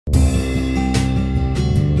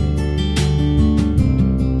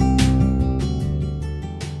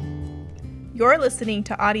You're listening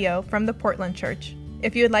to audio from the Portland Church.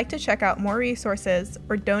 If you would like to check out more resources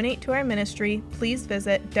or donate to our ministry, please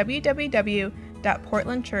visit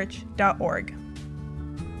www.portlandchurch.org.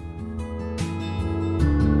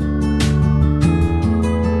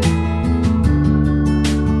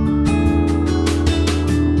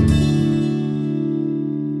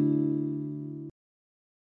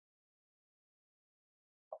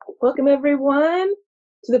 Welcome, everyone,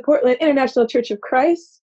 to the Portland International Church of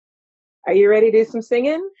Christ. Are you ready to do some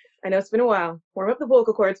singing? I know it's been a while. Warm up the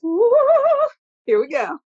vocal cords. Woo! Here we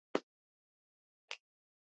go.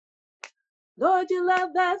 Lord, your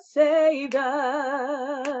love that saved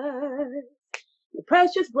us. Your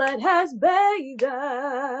precious blood has bathed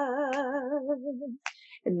us.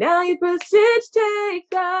 And now your prestige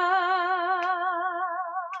takes us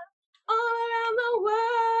all around the world.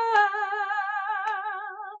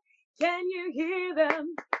 Can you hear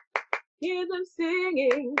them? Hear them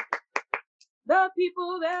singing. The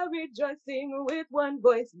people, they're rejoicing with one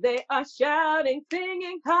voice. They are shouting,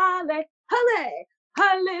 singing, halle, halle,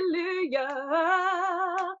 hallelujah.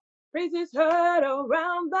 Praises heard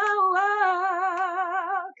around the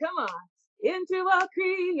world. Come on, into all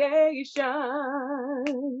creation.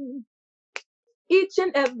 Each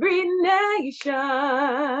and every nation.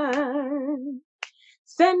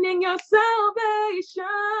 Sending your salvation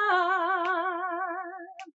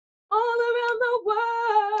all around the world.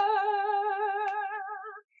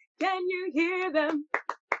 Can you hear them?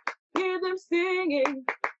 Hear them singing.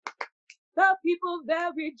 The people,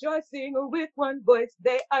 they're rejoicing with one voice.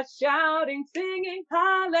 They are shouting, singing,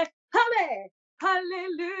 halle, halle,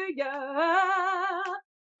 hallelujah.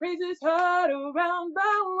 Praises heard around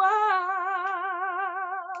the world.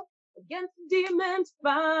 Against demons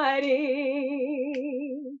fighting.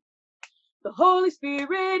 The Holy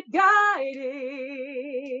Spirit guiding.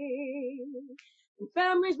 And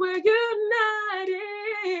families were united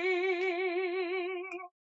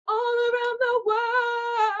all around the world.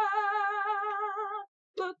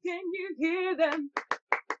 Look, can you hear them?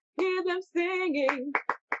 Hear them singing.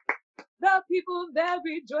 The people, they're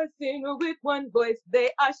rejoicing with one voice.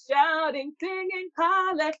 They are shouting, singing,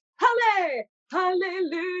 halle, halle,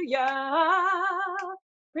 hallelujah.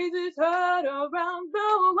 Praises heard around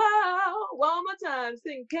the world. One more time,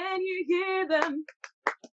 sing. Can you hear them?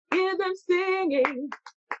 Hear them singing.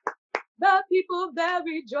 The people, they're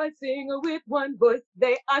rejoicing with one voice.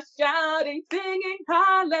 They are shouting, singing,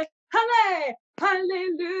 halle, halle,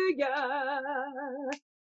 hallelujah.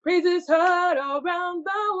 Praises heard around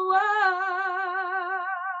the world.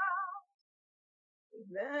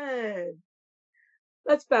 Amen.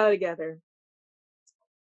 Let's bow together.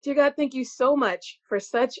 Dear God, thank you so much for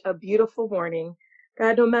such a beautiful morning.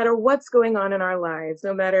 God, no matter what's going on in our lives,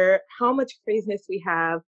 no matter how much craziness we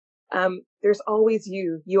have, there's always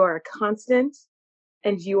you. You are a constant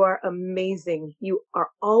and you are amazing. You are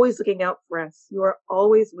always looking out for us. You are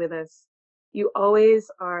always with us. You always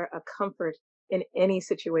are a comfort in any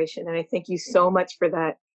situation. And I thank you so much for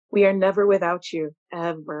that. We are never without you,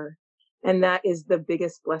 ever. And that is the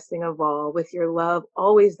biggest blessing of all, with your love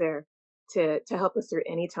always there to help us through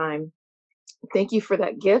any time. Thank you for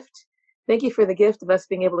that gift. Thank you for the gift of us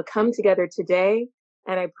being able to come together today.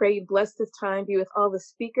 And I pray you bless this time, be with all the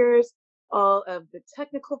speakers, all of the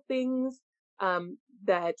technical things,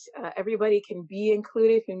 that everybody can be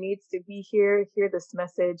included who needs to be here, hear this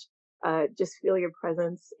message, just feel your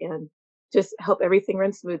presence and just help everything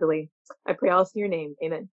run smoothly. I pray all in your name.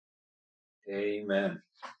 Amen. Amen.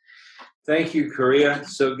 Thank you, Korea.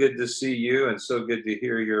 So good to see you and so good to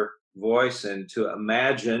hear your voice and to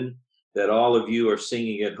imagine that all of you are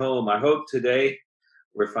singing at home. I hope today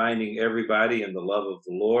we're finding everybody in the love of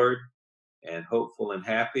the Lord and hopeful and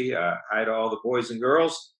happy. Hi to all the boys and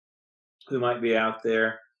girls who might be out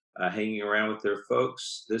there hanging around with their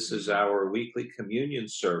folks. This is our weekly communion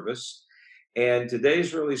service. And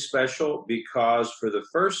today's really special because for the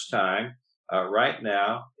first time right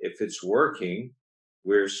now, if it's working,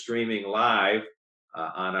 we're streaming live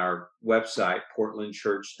on our website,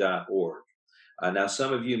 portlandchurch.org. Now,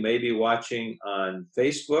 some of you may be watching on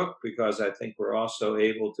Facebook because I think we're also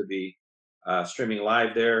able to be streaming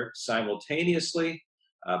live there simultaneously.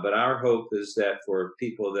 But our hope is that for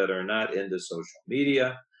people that are not into social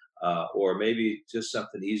media, or maybe just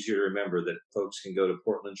something easier to remember, that folks can go to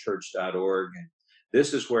portlandchurch.org. And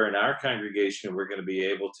this is where in our congregation, we're going to be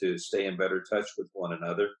able to stay in better touch with one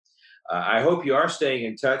another. I hope you are staying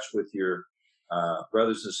in touch with your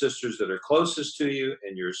brothers and sisters that are closest to you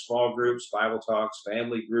in your small groups, Bible talks,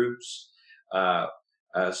 family groups,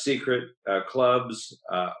 secret clubs,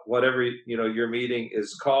 whatever your meeting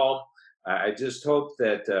is called. I just hope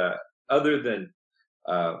that other than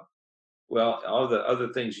well, all the other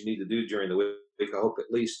things you need to do during the week. I hope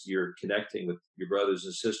at least you're connecting with your brothers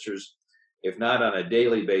and sisters, if not on a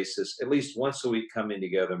daily basis, at least once a week, coming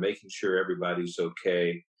together, making sure everybody's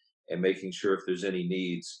okay, and making sure if there's any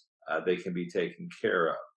needs, they can be taken care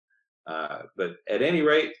of. But at any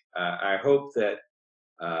rate, I hope that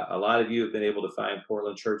a lot of you have been able to find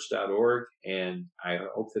portlandchurch.org, and I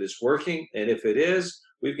hope that it's working. And if it is,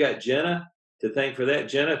 we've got Jenna to thank for that.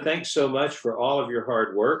 Jenna, thanks so much for all of your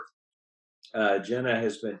hard work. Jenna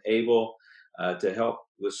has been able to help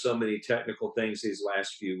with so many technical things these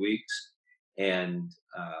last few weeks. And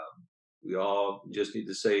we all just need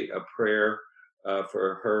to say a prayer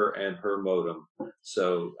for her and her modem.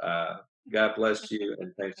 So God bless you,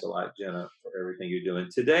 and thanks a lot, Jenna, for everything you're doing.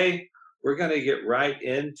 Today, we're going to get right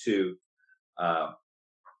into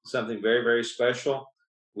something very, very special.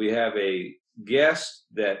 We have a guest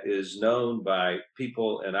that is known by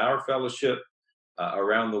people in our fellowship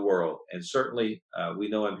around the world. And certainly we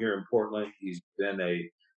know him here in Portland. He's been a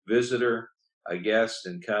visitor, a guest,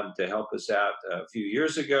 and come to help us out a few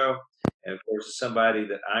years ago. And of course, somebody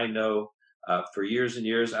that I know for years and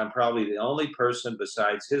years. I'm probably the only person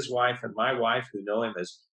besides his wife and my wife who know him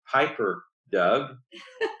as Piper Doug.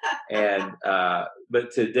 And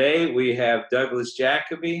but today we have Douglas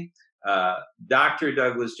Jacoby, Dr.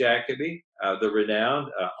 Douglas Jacoby, the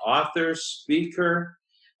renowned author, speaker,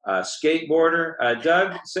 skateboarder.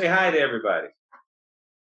 Doug, say hi to everybody.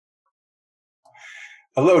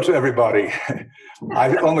 Hello to everybody.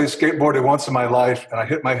 I only skateboarded once in my life, and I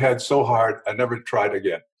hit my head so hard I never tried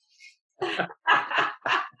again.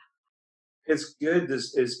 It's good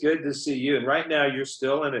to see you. And right now you're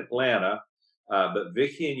still in Atlanta, but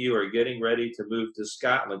Vicki and you are getting ready to move to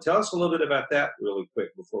Scotland. Tell us a little bit about that really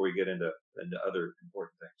quick before we get into other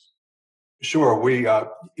important things. Sure. We,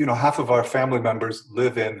 half of our family members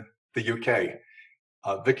live in the UK.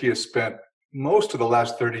 Vicki has spent most of the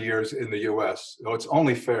last 30 years in the US, so it's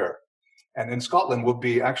only fair. And in Scotland, we'll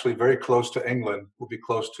be actually very close to England. We'll be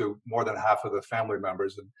close to more than half of the family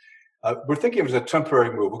members. And we're thinking of it as a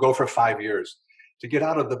temporary move. We'll go for 5 years to get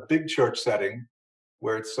out of the big church setting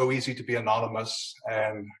where it's so easy to be anonymous.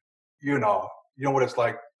 And you know what it's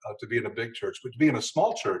like to be in a big church, but to be in a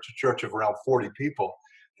small church, a church of around 40 people,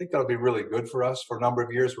 I think that'll be really good for us for a number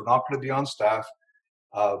of years. We're not going to be on staff,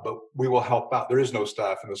 but we will help out. There is no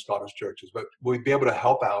staff in the Scottish churches, but we'll be able to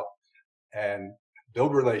help out and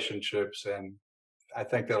build relationships. And I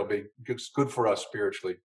think that'll be good for us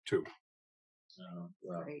spiritually too.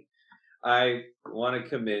 Well, I want to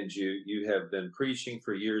commend you. You have been preaching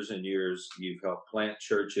for years and years. You've helped plant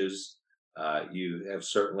churches. You have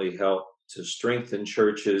certainly helped to strengthen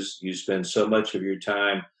churches. You spend so much of your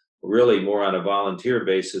time really more on a volunteer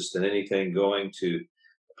basis than anything, going to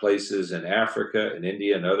places in Africa and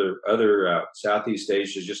India and other Southeast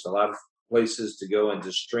Asia, just a lot of places to go and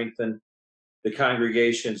to strengthen the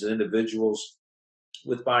congregations and individuals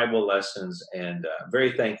with Bible lessons. And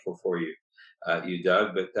very thankful for you. You,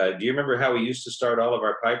 Doug. But do you remember how we used to start all of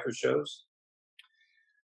our Piper shows?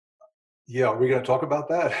 Yeah, are we going to talk about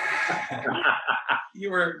that?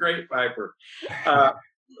 You were a great Piper.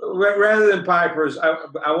 Rather than Pipers,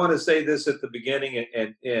 I want to say this at the beginning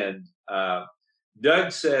and end.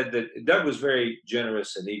 Doug said that Doug was very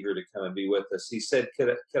generous and eager to come and be with us. He said,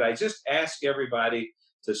 could I just ask everybody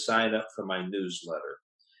to sign up for my newsletter?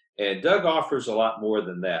 And Doug offers a lot more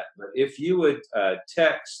than that. But if you would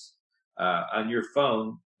text on your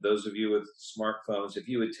phone, those of you with smartphones, if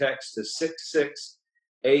you would text to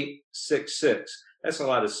 66866, that's a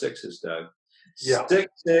lot of sixes, Doug. Yeah.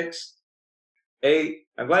 668.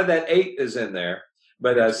 I'm glad that 8 is in there,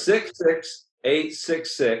 but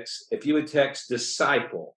 66866. If you would text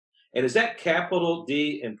disciple, and is that capital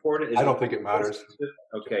D important? I don't think it matters.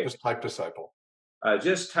 Okay, just type disciple.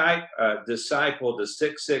 Just type disciple to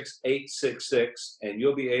 66866, and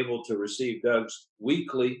you'll be able to receive Doug's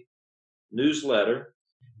weekly newsletter.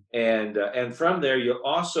 And from there, you'll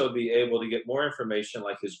also be able to get more information,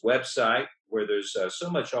 like his website, where there's so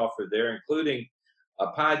much offered there, including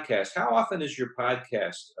a podcast. How often is your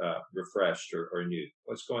podcast refreshed or new?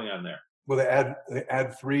 What's going on there? Well, they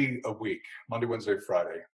add 3 a week, Monday, Wednesday,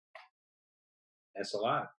 Friday. That's a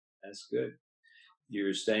lot. That's good.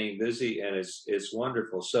 You're staying busy, and it's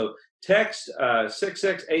wonderful. So text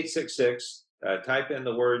 66866, type in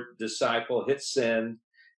the word disciple, hit send,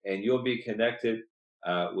 and you'll be connected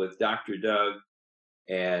with Dr. Doug.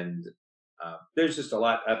 And there's just a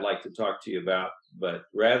lot I'd like to talk to you about. But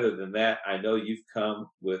rather than that, I know you've come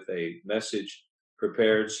with a message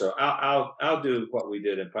prepared. So I'll do what we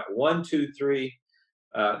did in 1, 2, 3.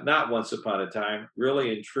 Not once upon a time.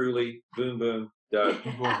 Really and truly. Boom, boom. Doug,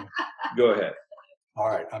 go ahead. All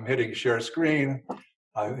right, I'm hitting share screen.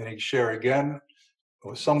 I'm hitting share again.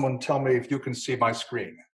 Will someone tell me if you can see my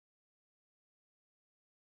screen?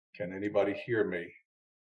 Can anybody hear me?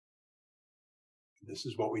 This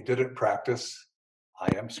is what we did in practice.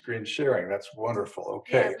 I am screen sharing. That's wonderful.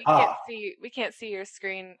 Yeah, Okay. we can't see your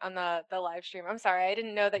screen on the live stream. I'm sorry, I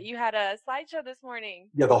didn't know that you had a slideshow this morning.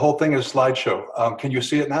 Yeah, the whole thing is slideshow. Can you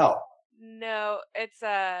see it now? No, it's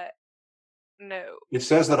no. It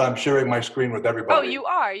says that I'm sharing my screen with everybody.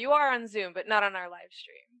 Oh, you are on Zoom, but not on our live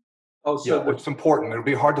stream. Oh, so Yeah, it's important. It'll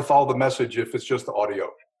be hard to follow the message if it's just the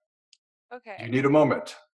audio. Okay. Do you need a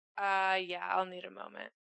moment? Yeah, I'll need a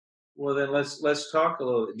moment. well, then let's talk a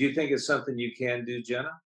little. Do you think it's something you can do,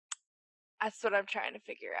 Jenna? That's what I'm trying to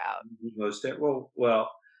figure out. Well,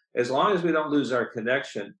 as long as we don't lose our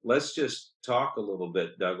connection, let's just talk a little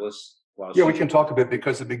bit, Douglas. Yeah, we can talk a bit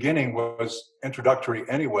because the beginning was introductory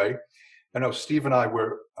anyway. I know Steve and I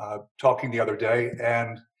were talking the other day,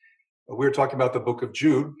 and we were talking about the book of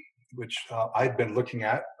Jude, which I'd been looking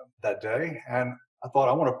at that day, and I thought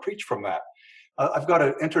I want to preach from that. I've got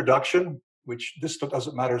an introduction, which this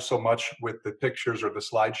doesn't matter so much with the pictures or the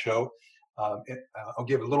slideshow. I'll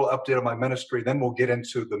give a little update on my ministry, then we'll get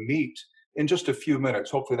into the meat in just a few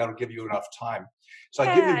minutes. Hopefully that'll give you enough time. So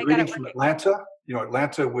I give you greetings from Atlanta. You know,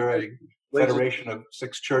 Atlanta, we're a federation of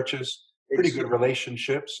 6 churches, pretty good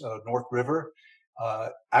relationships, North River.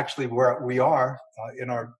 Actually, where we are in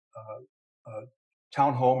our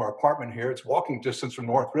townhome or apartment here, it's walking distance from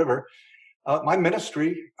North River. My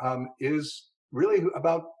ministry is really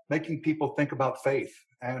about making people think about faith,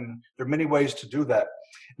 and there are many ways to do that.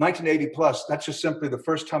 1980 plus, that's just simply the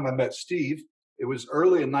first time I met Steve. It was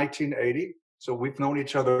early in 1980, so we've known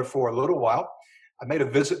each other for a little while. I made a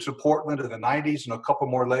visit to Portland in the 90s and a couple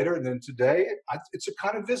more later, and then today, it's a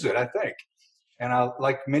kind of visit, I think. And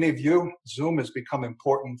like many of you, Zoom has become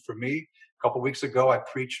important for me. A couple weeks ago, I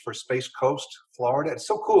preached for Space Coast, Florida. It's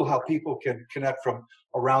so cool how people can connect from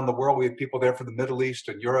around the world. We have people there from the Middle East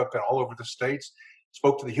and Europe and all over the States.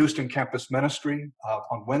 Spoke to the Houston campus ministry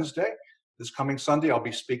on Wednesday. This coming Sunday, I'll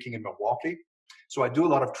be speaking in Milwaukee. So I do a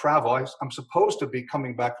lot of travel. I'm supposed to be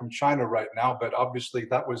coming back from China right now, but obviously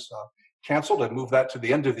that was canceled. I moved that to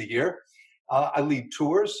the end of the year. I lead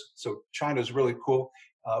tours, so China is really cool.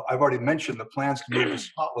 I've already mentioned the plans to move to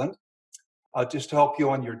Scotland. Just to help you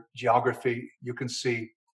on your geography, you can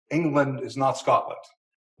see England is not Scotland.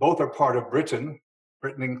 Both are part of Britain.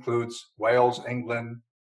 Britain includes Wales, England,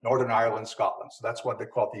 Northern Ireland, Scotland. So that's what they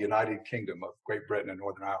call the United Kingdom of Great Britain and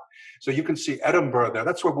Northern Ireland. So you can see Edinburgh there.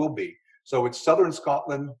 That's where we'll be. So it's southern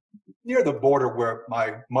Scotland, near the border where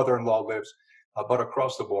my mother-in-law lives, but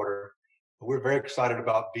across the border. We're very excited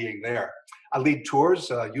about being there. I lead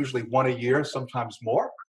tours, usually one a year, sometimes more.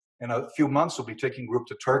 In a few months, we'll be taking a group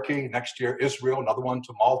to Turkey. Next year, Israel, another one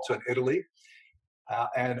to Malta and Italy.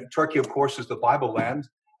 And Turkey, of course, is the Bible land.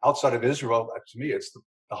 Outside of Israel, to me, it's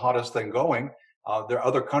the hottest thing going. There are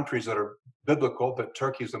other countries that are biblical, but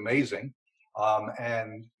Turkey is amazing.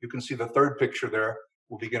 And you can see the third picture there.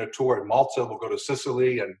 We'll begin a tour in Malta. We'll go to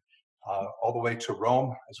Sicily and all the way to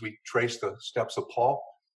Rome as we trace the steps of Paul.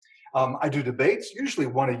 I do debates, usually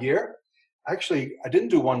one a year. Actually, I didn't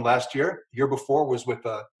do one last year. The year before was with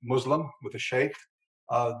a Muslim, with a sheikh.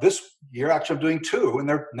 This year, actually, I'm doing 2, and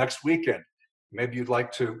they're next weekend. Maybe you'd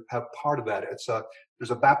like to have part of that.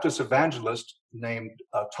 There's a Baptist evangelist named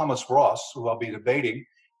Thomas Ross, who I'll be debating,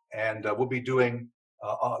 and we'll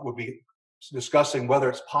be discussing whether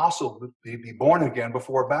it's possible to be born again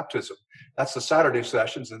before baptism. That's the Saturday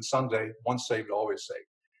sessions, and Sunday, once saved, always saved.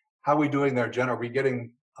 How are we doing there, Jen? Are we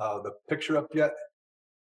getting the picture up yet?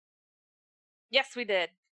 Yes, we did.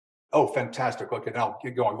 Oh, fantastic. Okay, now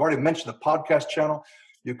get going. We've already mentioned the podcast channel.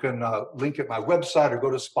 You can link at my website or go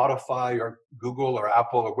to Spotify or Google or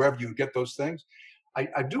Apple or wherever you get those things.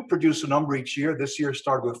 I do produce a number each year. This year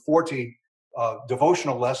started with 40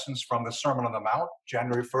 devotional lessons from the Sermon on the Mount,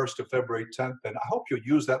 January 1st to February 10th, and I hope you'll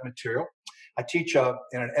use that material. I teach in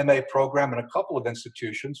an MA program in a couple of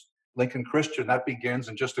institutions. Lincoln Christian, that begins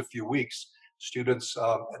in just a few weeks. Students,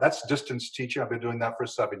 that's distance teaching. I've been doing that for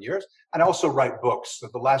 7 years. And I also write books. So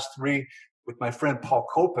the last 3 with my friend Paul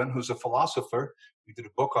Copen, who's a philosopher. We did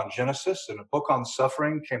a book on Genesis and a book on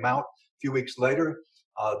suffering came out a few weeks later.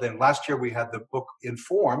 Then last year we had the book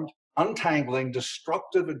Informed, Untangling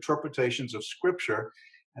Destructive Interpretations of Scripture.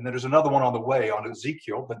 And then there's another one on the way on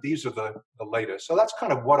Ezekiel, but these are the latest. So that's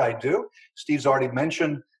kind of what I do. Steve's already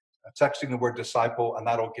mentioned texting the word disciple, and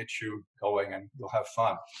that'll get you going and you'll have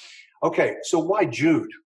fun. Okay, so why Jude?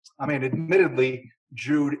 I mean, admittedly,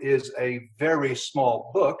 Jude is a very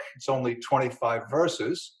small book. It's only 25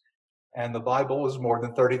 verses, and the Bible is more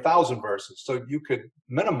than 30,000 verses. So you could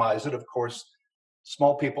minimize it. Of course,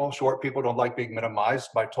 Small people, short people don't like being minimized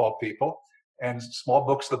by tall people. And small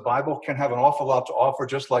books of the Bible can have an awful lot to offer,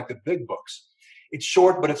 just like the big books. It's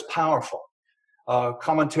short, but it's powerful.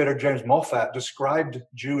 Commentator James Moffat described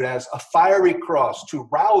Jude as a fiery cross to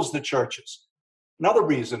rouse the churches. Another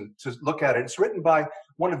reason to look at it, it's written by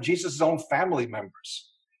one of Jesus' own family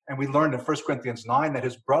members. And we learned in 1 Corinthians 9 that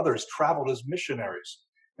his brothers traveled as missionaries.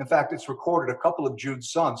 In fact, it's recorded a couple of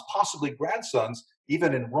Jude's sons, possibly grandsons,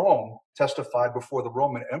 even in Rome, testified before the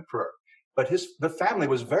Roman emperor. But the family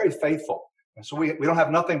was very faithful. And so we don't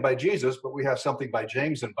have nothing by Jesus, but we have something by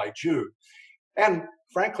James and by Jude. And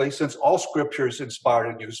frankly, since all scripture is inspired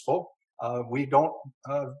and useful, we don't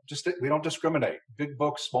discriminate, big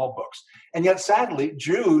books, small books. And yet, sadly,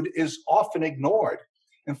 Jude is often ignored.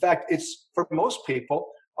 In fact, it's for most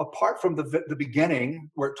people, apart from the beginning,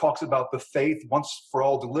 where it talks about the faith once for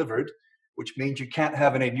all delivered, which means you can't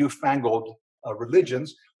have any newfangled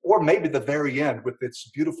religions, or maybe the very end with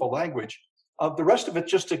its beautiful language, the rest of it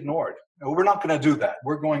just ignored. We're not going to do that.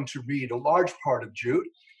 We're going to read a large part of Jude,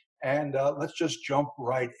 and let's just jump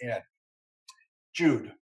right in.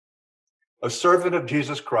 Jude, a servant of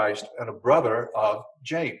Jesus Christ and a brother of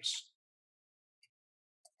James.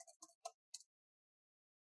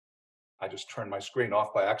 I just turned my screen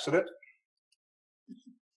off by accident. I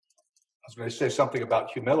was going to say something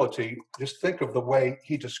about humility. Just think of the way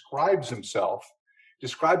he describes himself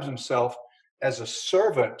as a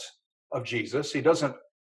servant of Jesus. He doesn't,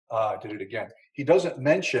 He doesn't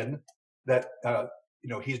mention that,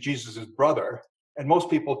 he's Jesus' brother. And most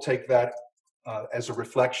people take that as a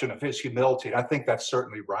reflection of his humility. And I think that's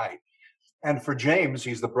certainly right. And for James,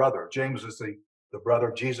 he's the brother. James is the brother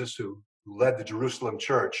of Jesus who led the Jerusalem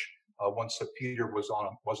church once Peter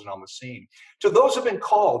wasn't on the scene. To those who have been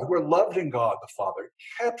called, who are loved in God the Father,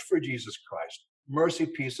 kept for Jesus Christ, mercy,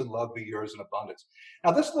 peace, and love be yours in abundance.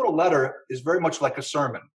 Now, this little letter is very much like a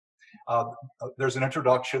sermon. There's an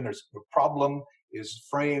introduction, there's the problem is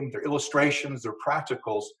framed, there are illustrations, there are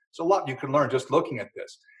practicals. There's a lot you can learn just looking at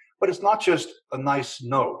this. But it's not just a nice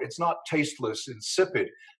note. It's not tasteless, insipid.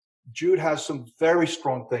 Jude has some very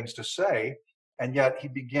strong things to say, and yet he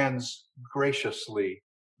begins graciously,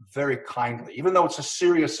 very kindly, even though it's a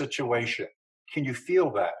serious situation. Can you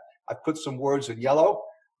feel that? I put some words in yellow,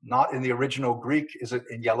 not in the original Greek is it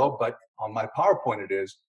in yellow, but on my PowerPoint it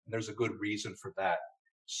is, and there's a good reason for that.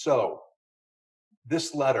 So,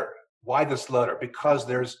 this letter, why this letter? Because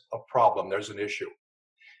there's a problem, there's an issue.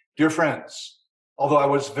 Dear friends, although I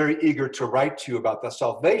was very eager to write to you about the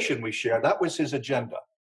salvation we share, that was his agenda.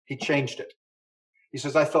 He changed it. He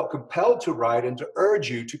says, I felt compelled to write and to urge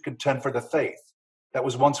you to contend for the faith that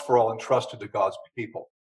was once for all entrusted to God's people.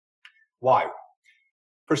 Why?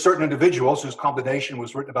 For certain individuals whose condemnation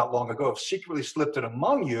was written about long ago have secretly slipped in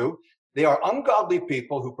among you. They are ungodly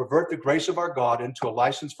people who pervert the grace of our God into a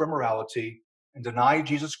license for morality and deny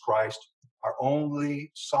Jesus Christ, our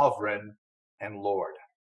only sovereign and Lord.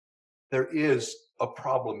 There is a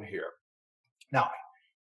problem here. Now,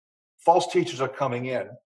 false teachers are coming in.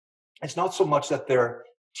 It's not so much that they're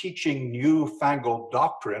teaching newfangled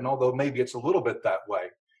doctrine, although maybe it's a little bit that way.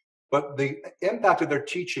 But the impact of their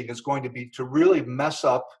teaching is going to be to really mess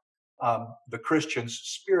up the Christians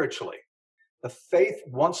spiritually. The faith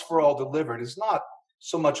once for all delivered is not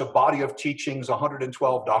so much a body of teachings,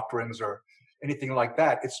 112 doctrines or anything like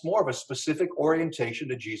that. It's more of a specific orientation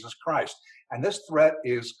to Jesus Christ. And this threat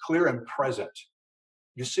is clear and present.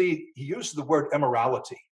 You see, he uses the word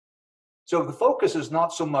immorality. So the focus is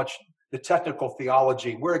not so much the technical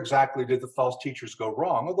theology, where exactly did the false teachers go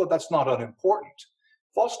wrong, although that's not unimportant.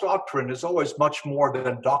 False doctrine is always much more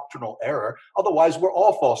than doctrinal error. Otherwise, we're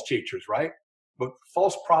all false teachers, right? But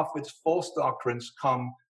false prophets, false doctrines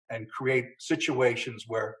come and create situations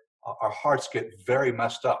where our hearts get very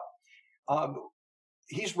messed up.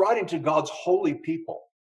 He's writing to God's holy people.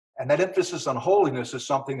 And that emphasis on holiness is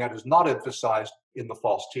something that is not emphasized in the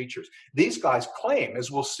false teachers. These guys claim,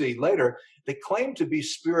 as we'll see later, they claim to be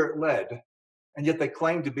spirit-led, and yet they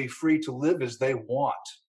claim to be free to live as they want.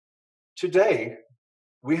 Today,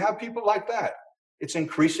 we have people like that. It's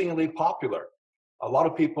increasingly popular. A lot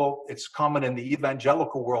of people, it's common in the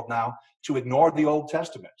evangelical world now to ignore the Old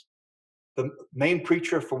Testament. The main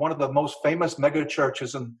preacher for one of the most famous mega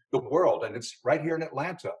churches in the world, and it's right here in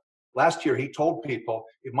Atlanta. Last year, he told people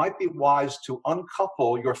it might be wise to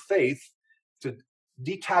uncouple your faith, to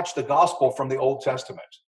detach the gospel from the Old Testament.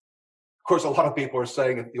 Of course, a lot of people are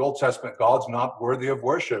saying that the Old Testament God's not worthy of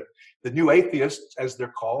worship. The new atheists, as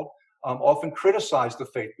they're called, often criticize the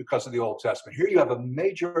faith because of the Old Testament. Here you have a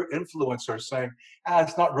major influencer saying,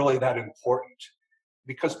 it's not really that important.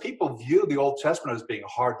 Because people view the Old Testament as being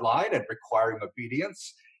hardline and requiring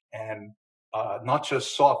obedience. And not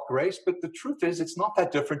just soft grace, but the truth is it's not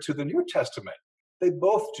that different to the New Testament. They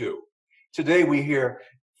both do. Today we hear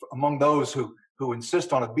among those who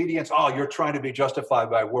insist on obedience, oh, you're trying to be justified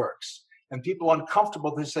by works. And people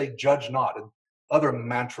uncomfortable, they say, judge not, and other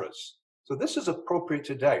mantras. So this is appropriate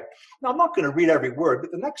today. Now, I'm not going to read every word,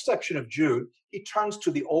 but the next section of Jude, he turns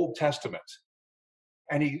to the Old Testament.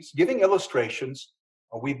 And he's giving illustrations.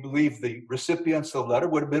 We believe the recipients of the letter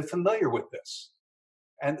would have been familiar with this.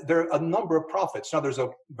 And there are a number of prophets. Now, there's a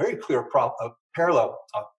very clear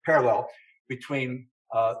parallel between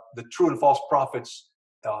the true and false prophets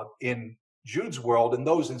in Jude's world and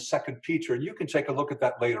those in 2 Peter. And you can take a look at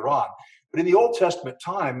that later on. But in the Old Testament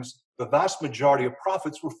times, the vast majority of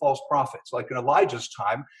prophets were false prophets. Like in Elijah's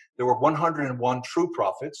time, there were 101 true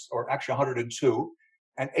prophets, or actually 102,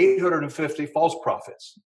 and 850 false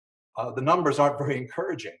prophets. The numbers aren't very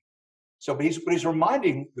encouraging. So, but he's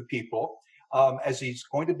reminding the people, as he's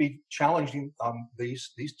going to be challenging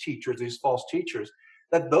these teachers, these false teachers,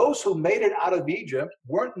 that those who made it out of Egypt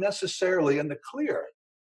weren't necessarily in the clear.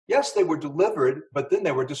 Yes, they were delivered, but then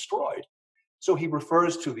they were destroyed. So he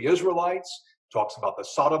refers to the Israelites, talks about the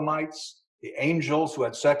Sodomites, the angels who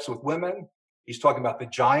had sex with women. He's talking about the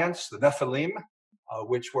giants, the Nephilim,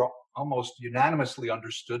 which were almost unanimously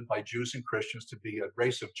understood by Jews and Christians to be a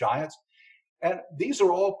race of giants. And these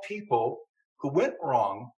are all people who went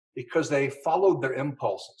wrong because they followed their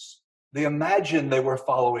impulses. They imagined they were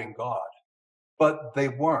following God, but they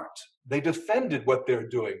weren't. They defended what they're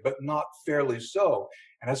doing, but not fairly so.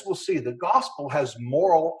 And as we'll see, the gospel has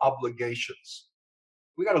moral obligations.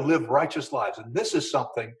 We got to live righteous lives. And this is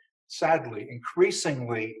something, sadly,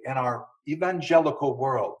 increasingly in our evangelical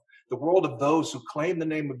world, the world of those who claim the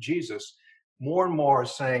name of Jesus, more and more are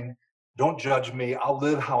saying, don't judge me, I'll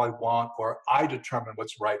live how I want, or I determine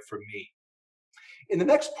what's right for me. In the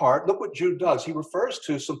next part, look what Jude does. He refers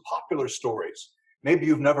to some popular stories. Maybe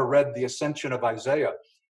you've never read the Ascension of Isaiah,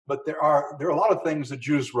 but there are a lot of things that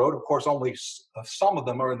Jews wrote. Of course, only some of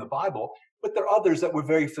them are in the Bible, but there are others that were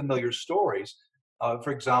very familiar stories.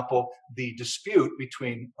 For example, the dispute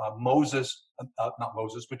between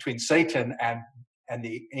between Satan and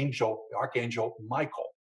the archangel Michael.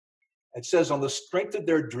 It says, on the strength of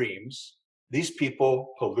their dreams, these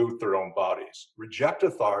people pollute their own bodies, reject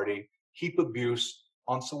authority, heap abuse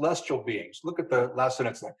on celestial beings. Look at the last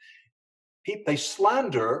sentence there. They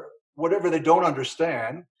slander whatever they don't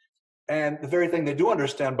understand, and the very thing they do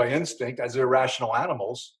understand by instinct as irrational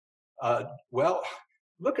animals. Well,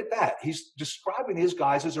 look at that. He's describing these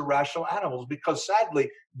guys as irrational animals because,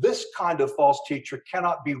 sadly, this kind of false teacher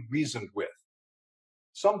cannot be reasoned with.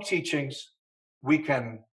 Some teachings we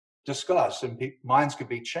can discuss and minds can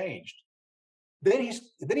be changed. Then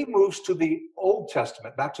he moves to the Old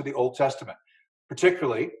Testament, back to the Old Testament,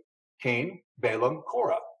 particularly Cain, Balaam,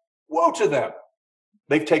 Korah. Woe to them!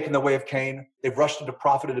 They've taken the way of Cain. They've rushed into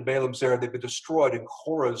prophet into Balaam's error. They've been destroyed in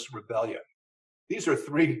Korah's rebellion. These are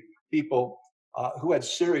three people who had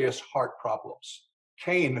serious heart problems.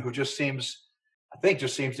 Cain, who just seems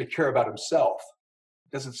to care about himself,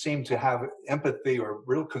 doesn't seem to have empathy or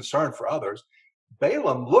real concern for others.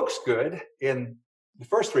 Balaam looks good in the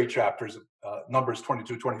first three chapters of Numbers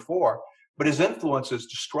 22, 24, but his influence is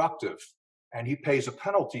destructive, and he pays a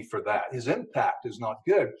penalty for that. His impact is not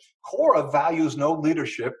good. Korah values no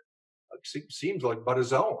leadership, seems like, but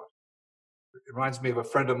his own. It reminds me of a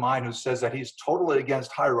friend of mine who says that he's totally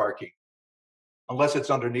against hierarchy, unless it's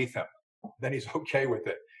underneath him. Then he's okay with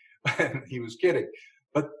it. And he was kidding.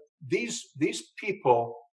 But these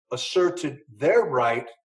people asserted their right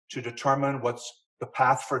to determine what's the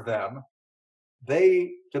path for them.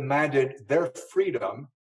 They demanded their freedom,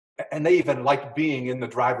 and they even liked being in the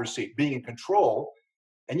driver's seat, being in control,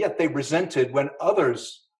 and yet they resented when other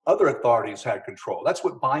authorities had control. That's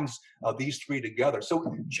what binds these three together.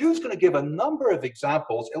 So Jude's going to give a number of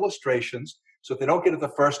examples, illustrations, so if they don't get it the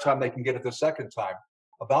first time, they can get it the second time,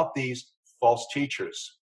 about these false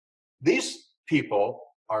teachers. These people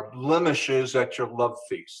are blemishes at your love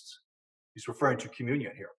feasts. He's referring to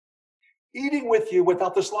communion here. Eating with you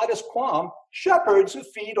without the slightest qualm, shepherds who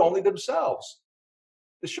feed only themselves.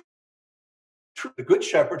 The good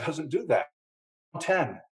shepherd doesn't do that. John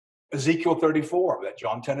 10, Ezekiel 34, that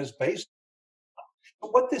John 10 is based on.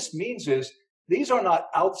 But what this means is these are not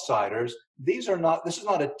outsiders. This is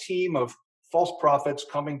not a team of false prophets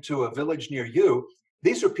coming to a village near you.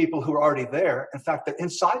 These are people who are already there. In fact, they're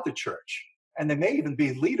inside the church. And they may even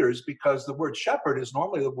be leaders, because the word shepherd is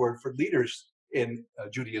normally the word for leaders in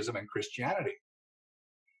Judaism and Christianity.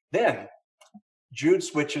 Then Jude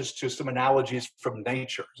switches to some analogies from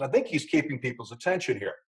nature. So I think he's keeping people's attention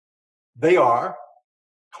here. They are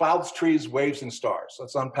Clouds, trees, waves, and stars.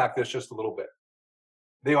 Let's unpack this just a little bit.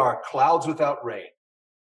 They are clouds without rain,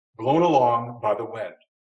 blown along by the wind.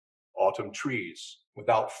 Autumn trees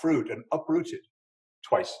without fruit and uprooted,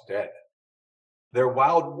 twice dead. They're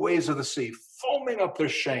wild waves of the sea, foaming up their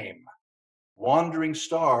shame. Wandering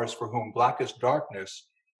stars for whom blackest darkness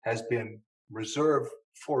has been reserved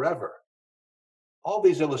forever. All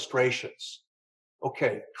these illustrations.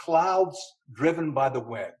 Okay, clouds driven by the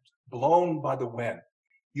wind, blown by the wind.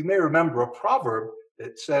 You may remember a proverb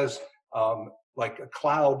that says, like a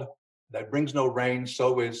cloud that brings no rain,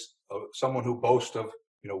 so is someone who boasts of,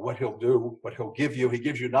 what he'll do, what he'll give you. He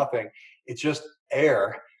gives you nothing. It's just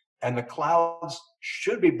air. And the clouds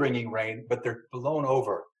should be bringing rain, but they're blown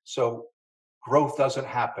over. So growth doesn't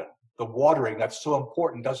happen. The watering that's so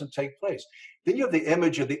important doesn't take place. Then you have the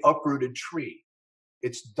image of the uprooted tree.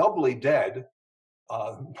 It's doubly dead.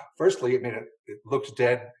 Firstly, it looks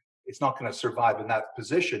dead. It's not going to survive in that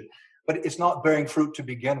position, but it's not bearing fruit to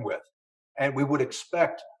begin with. And we would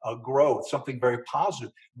expect a growth, something very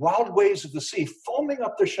positive. Wild waves of the sea, foaming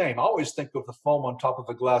up their shame. I always think of the foam on top of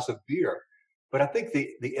a glass of beer. But I think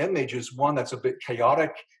the image is one that's a bit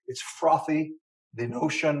chaotic. It's frothy. The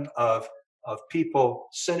notion of people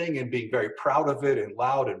sinning and being very proud of it and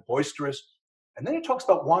loud and boisterous. And then it talks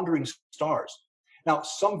about wandering stars. Now,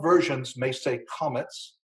 some versions may say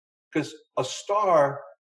comets, because a star,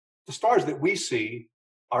 the stars that we see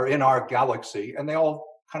are in our galaxy, and they all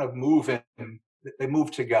kind of move they move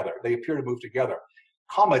together. They appear to move together.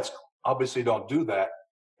 Comets obviously don't do that,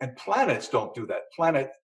 and planets don't do that.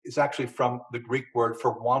 Planet is actually from the Greek word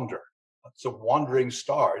for wander. It's a wandering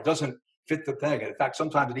star. It doesn't fit the thing. In fact,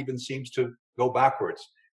 sometimes it even seems to go backwards.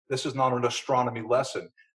 This is not an astronomy lesson,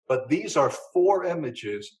 but these are four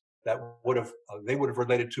images that they would have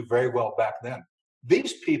related to very well back then.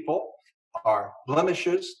 These people are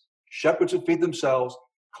blemishes, shepherds who feed themselves,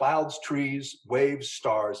 clouds, trees, waves,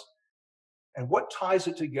 stars. And what ties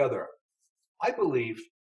it together? I believe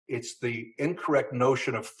it's the incorrect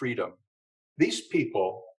notion of freedom. These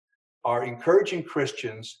people are encouraging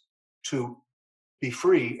Christians to be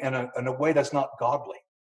free in a way that's not godly.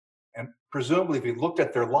 And presumably, if we looked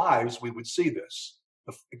at their lives, we would see this,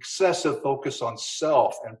 the excessive focus on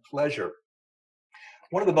self and pleasure.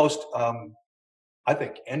 One of the most, I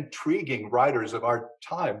think, intriguing writers of our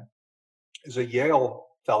time is a Yale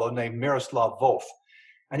fellow named Miroslav Volf,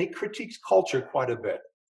 and he critiques culture quite a bit.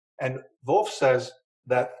 And Volf says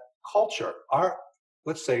that culture,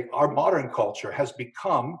 let's say our modern culture, has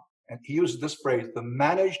become, and he uses this phrase, the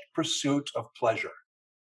managed pursuit of pleasure.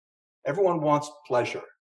 Everyone wants pleasure.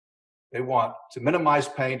 They want to minimize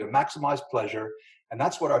pain, to maximize pleasure. And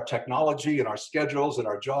that's what our technology and our schedules and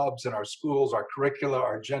our jobs and our schools, our curricula,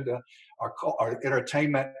 our agenda, our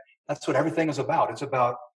entertainment, that's what everything is about. It's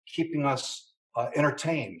about keeping us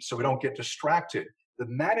entertained so we don't get distracted. The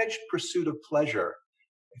managed pursuit of pleasure.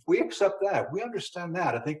 If we accept that, if we understand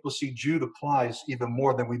that, I think we'll see Jude applies even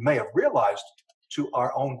more than we may have realized to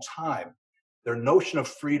our own time. Their notion of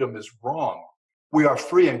freedom is wrong. We are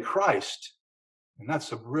free in Christ, and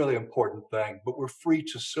that's a really important thing, but we're free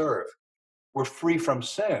to serve. We're free from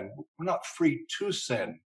sin. We're not free to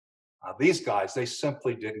sin. These guys, they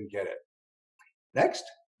simply didn't get it. Next,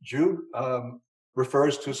 Jude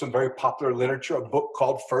refers to some very popular literature, a book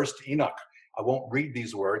called First Enoch. I won't read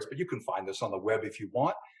these words, but you can find this on the web if you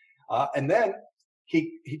want. And then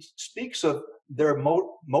he speaks of their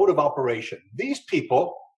mode of operation. These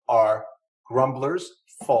people are grumblers,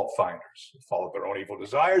 fault finders. They follow their own evil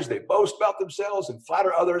desires. They boast about themselves and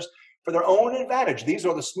flatter others for their own advantage. These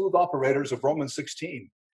are the smooth operators of Romans 16.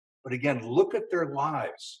 But again, look at their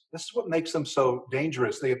lives. This is what makes them so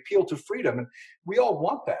dangerous. They appeal to freedom, and we all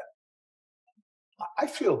want that. I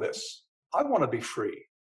feel this. I want to be free.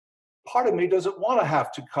 Part of me doesn't want to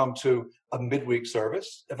have to come to a midweek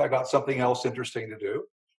service if I got something else interesting to do.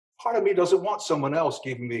 Part of me doesn't want someone else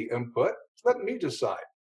giving me input. Let me decide.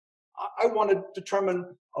 I want to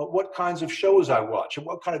determine what kinds of shows I watch and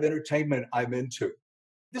what kind of entertainment I'm into.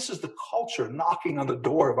 This is the culture knocking on the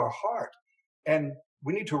door of our heart. And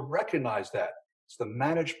we need to recognize that. It's the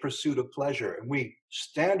managed pursuit of pleasure. And we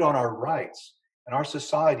stand on our rights. And our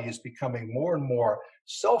society is becoming more and more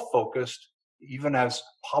self-focused, even as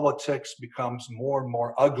politics becomes more and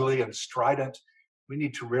more ugly and strident. We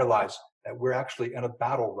need to realize that we're actually in a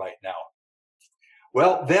battle right now.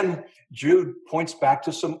 Well, then Jude points back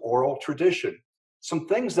to some oral tradition, some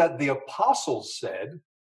things that the apostles said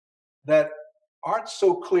that aren't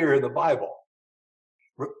so clear in the Bible.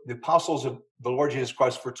 The apostles of the Lord Jesus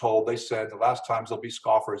Christ foretold, they said the last times there'll be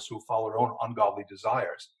scoffers who follow their own ungodly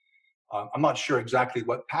desires. I'm not sure exactly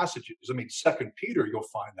what passages. I mean, 2 Peter, you'll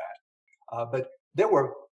find that. But there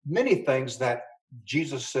were many things that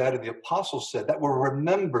Jesus said and the apostles said that were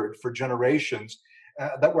remembered for generations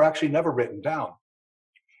that were actually never written down.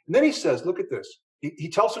 And then he says, look at this. He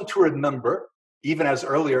tells them to remember, even as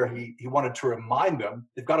earlier he wanted to remind them.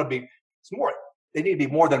 They've got to be, it's more, they need to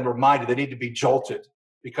be more than reminded. They need to be jolted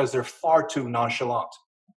because they're far too nonchalant.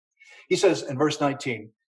 He says in verse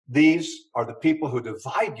 19, these are the people who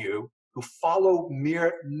divide you, who follow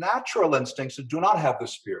mere natural instincts and do not have the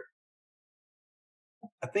Spirit.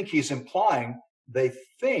 I think he's implying they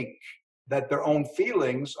think that their own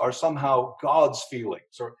feelings are somehow God's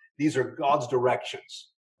feelings, or these are God's directions,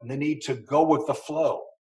 and they need to go with the flow.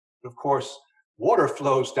 But of course, water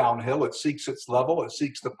flows downhill. It seeks its level. It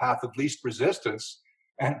seeks the path of least resistance.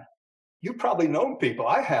 And you've probably known people,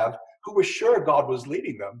 I have, who were sure God was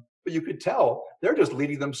leading them, but you could tell they're just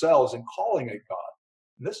leading themselves and calling it God.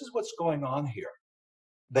 And this is what's going on here.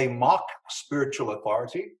 They mock spiritual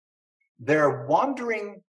authority. They're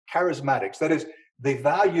wandering charismatics. That is, they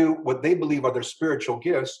value what they believe are their spiritual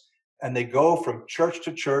gifts, and they go from church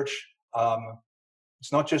to church.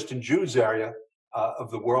 It's not just in Jews' area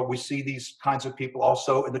of the world. We see these kinds of people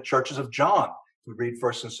also in the churches of John. We read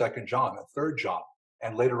 1st and 2nd John, and 3rd John,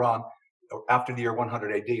 and later on, after the year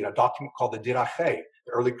 100 AD, in a document called the Didache.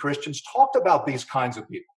 The early Christians talked about these kinds of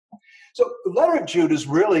people. So the letter of Jude is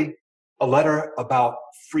really a letter about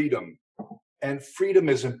freedom. And freedom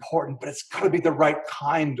is important, but it's got to be the right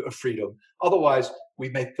kind of freedom. Otherwise, we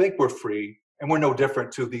may think we're free, and we're no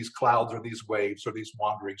different to these clouds or these waves or these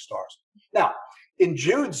wandering stars. Now, in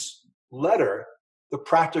Jude's letter, the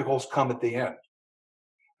practicals come at the end.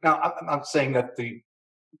 Now, I'm not saying that the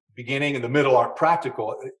beginning and the middle aren't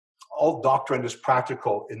practical. All doctrine is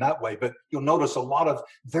practical in that way, but you'll notice a lot of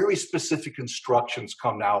very specific instructions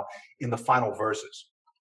come now in the final verses.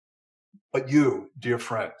 But you, dear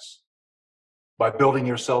friends, by building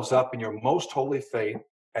yourselves up in your most holy faith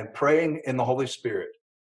and praying in the Holy Spirit,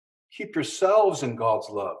 keep yourselves in God's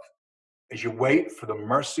love as you wait for the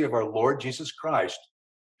mercy of our Lord Jesus Christ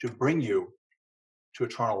to bring you to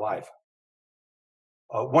eternal life.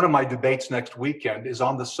 One of my debates next weekend is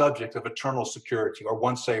on the subject of eternal security, or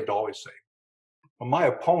once saved, always saved. Well, my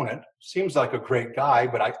opponent seems like a great guy,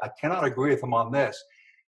 but I cannot agree with him on this.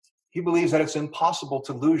 He believes that it's impossible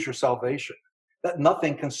to lose your salvation, that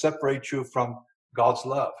nothing can separate you from God's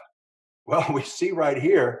love. Well, we see right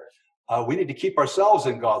here, we need to keep ourselves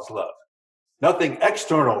in God's love. Nothing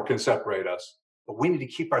external can separate us, but we need to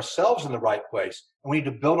keep ourselves in the right place. We need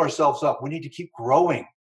to build ourselves up. We need to keep growing.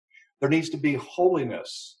 There needs to be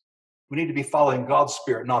holiness. We need to be following God's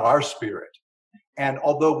Spirit, not our spirit. And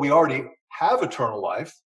although we already have eternal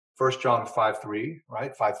life, 1 John 5:3,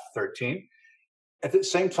 right, 5:13, at the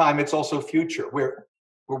same time, it's also future. We're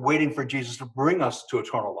waiting for Jesus to bring us to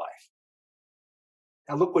eternal life.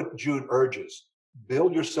 Now look what Jude urges.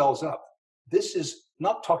 Build yourselves up. This is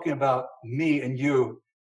not talking about me and you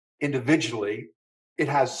individually. It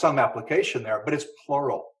has some application there, but it's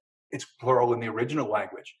plural. It's plural in the original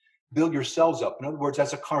language. Build yourselves up. In other words,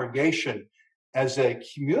 as a congregation, as a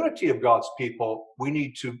community of God's people, we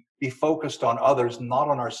need to be focused on others, not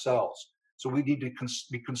on ourselves. So we need to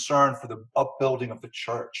be concerned for the upbuilding of the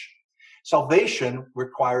church. Salvation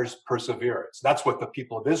requires perseverance. That's what the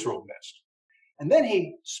people of Israel missed. And then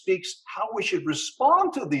he speaks how we should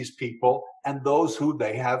respond to these people and those who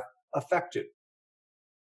they have affected.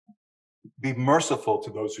 Be merciful to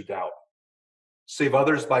those who doubt. Save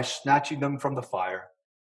others by snatching them from the fire.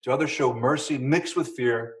 To others show mercy mixed with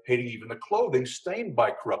fear, hating even the clothing stained by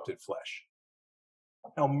corrupted flesh.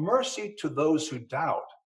 Now, mercy to those who doubt.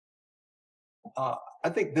 I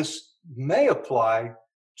think this may apply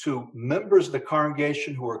to members of the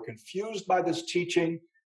congregation who are confused by this teaching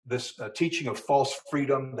of false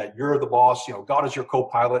freedom, that you're the boss, God is your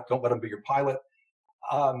co-pilot, don't let him be your pilot.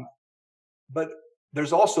 But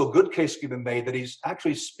there's also a good case to be made that he's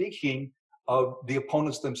actually speaking of the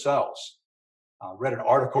opponents themselves. I read an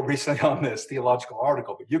article recently on this, theological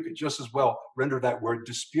article, but you could just as well render that word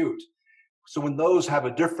dispute. So when those have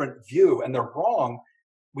a different view and they're wrong,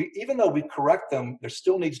 even though we correct them, there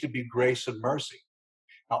still needs to be grace and mercy.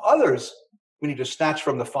 Now others, we need to snatch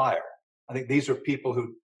from the fire. I think these are people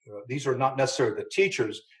who, these are not necessarily the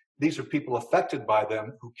teachers, these are people affected by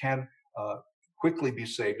them who can quickly be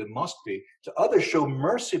saved and must be. To others, show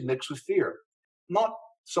mercy mixed with fear. Not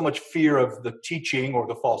so much fear of the teaching or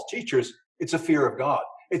the false teachers, it's a fear of God.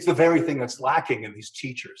 It's the very thing that's lacking in these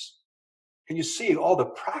teachers. Can you see all the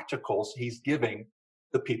practicals he's giving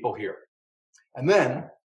the people here? And then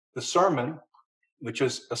the sermon, which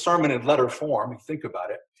is a sermon in letter form, if you think about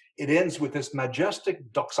it, it ends with this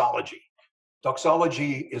majestic doxology.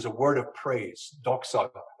 Doxology is a word of praise. Doxa,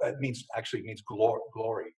 that means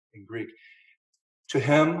glory in Greek. To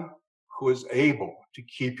him who is able to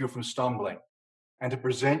keep you from stumbling and to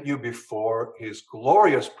present you before his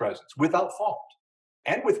glorious presence without fault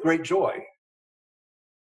and with great joy.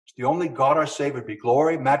 To the only God our Savior be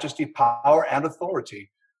glory, majesty, power, and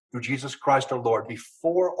authority through Jesus Christ our Lord,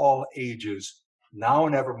 before all ages, now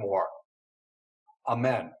and evermore.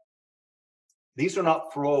 Amen. These are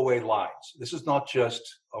not throwaway lines. This is not just,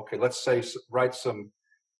 okay, let's say, write some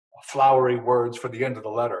flowery words for the end of the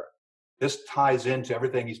letter. This ties into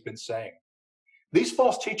everything he's been saying. These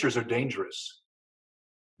false teachers are dangerous.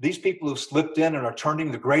 These people who've slipped in and are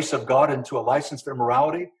turning the grace of God into a license for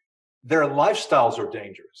immorality, their lifestyles are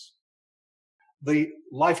dangerous. The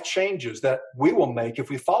life changes that we will make if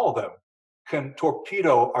we follow them can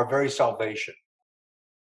torpedo our very salvation.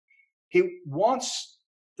 He wants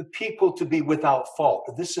the people to be without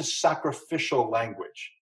fault. This is sacrificial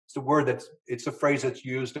language. It's a phrase that's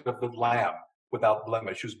used of the lamb without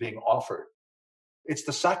blemish who's being offered. It's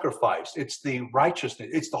the sacrifice, it's the righteousness,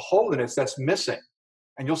 it's the holiness that's missing.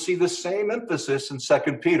 And you'll see the same emphasis in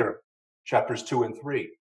 2 Peter chapters 2 and 3.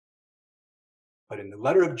 But in the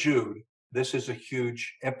letter of Jude, this is a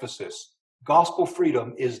huge emphasis. Gospel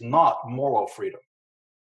freedom is not moral freedom.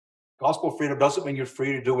 Gospel freedom doesn't mean you're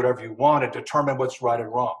free to do whatever you want and determine what's right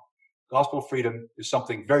and wrong. Gospel freedom is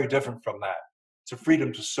something very different from that. It's a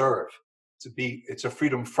freedom to serve, it's a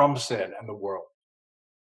freedom from sin and the world.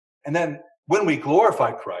 And then when we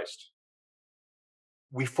glorify Christ,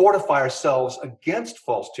 we fortify ourselves against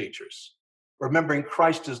false teachers, remembering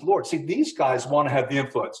Christ is Lord. See, these guys want to have the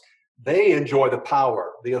influence. They enjoy the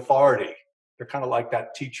power, the authority. They're kind of like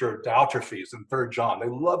that teacher Diotrephes in 3 John. They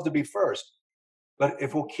love to be first. But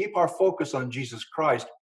if we'll keep our focus on Jesus Christ,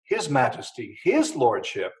 his majesty, his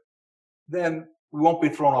lordship, then we won't be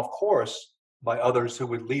thrown off course by others who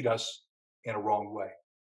would lead us in a wrong way.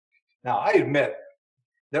 Now, I admit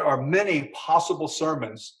there are many possible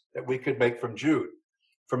sermons that we could make from Jude.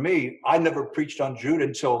 For me, I never preached on Jude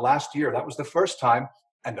until last year. That was the first time,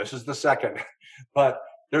 and this is the second. But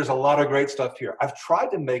there's a lot of great stuff here. I've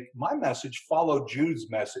tried to make my message follow Jude's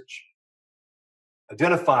message,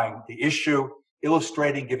 identifying the issue,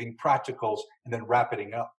 illustrating, giving practicals, and then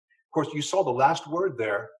wrapping up. Of course, you saw the last word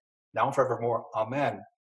there, now and forevermore, amen.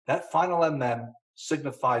 That final amen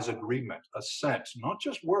signifies agreement, assent, not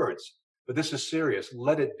just words, but this is serious.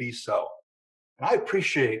 Let it be so. And I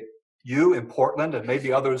appreciate you in Portland and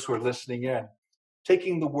maybe others who are listening in,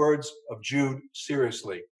 taking the words of Jude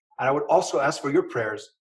seriously. And I would also ask for your prayers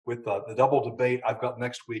with the double debate I've got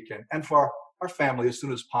next weekend, and for our family as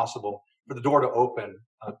soon as possible, for the door to open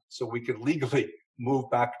so we can legally move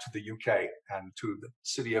back to the UK and to the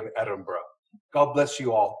city of Edinburgh. God bless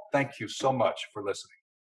you all. Thank you so much for listening.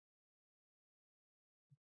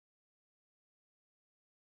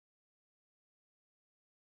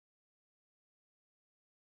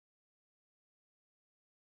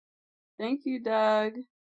 Thank you, Doug.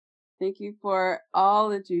 Thank you for all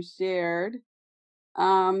that you shared.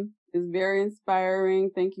 It's very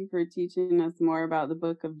inspiring. Thank you for teaching us more about the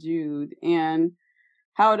book of Jude and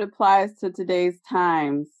how it applies to today's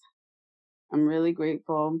times. I'm really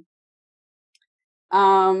grateful.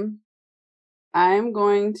 I'm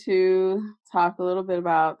going to talk a little bit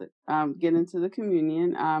about get into the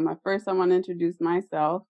communion. First, I want to introduce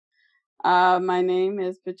myself. My name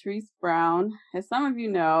is Patrice Brown. As some of you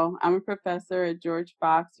know, I'm a professor at George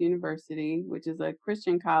Fox University, which is a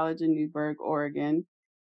Christian college in Newburgh, Oregon.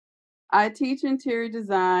 I teach interior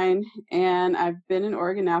design, and I've been in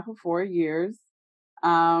Oregon now for 4 years,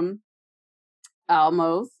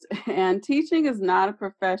 almost. And teaching is not a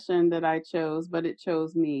profession that I chose, but it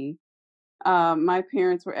chose me. My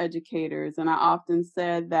parents were educators, and I often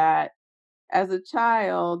said that as a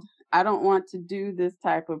child, I don't want to do this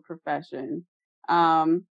type of profession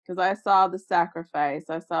because I saw the sacrifice.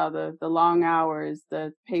 I saw the long hours,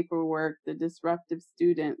 the paperwork, the disruptive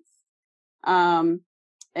students,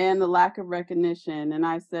 and the lack of recognition. And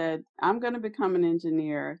I said, I'm going to become an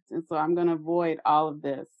engineer. And so I'm going to avoid all of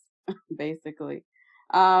this, basically.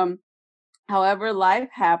 However, life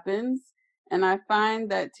happens. And I find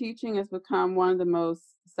that teaching has become one of the most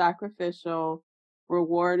sacrificial,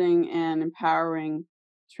 rewarding, and empowering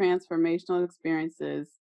transformational experiences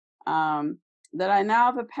that I now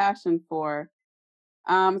have a passion for.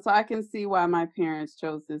 So I can see why my parents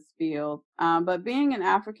chose this field. But being an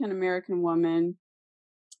African American woman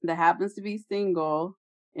that happens to be single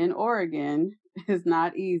in Oregon is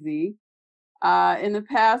not easy. In the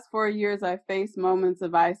past 4 years, I faced moments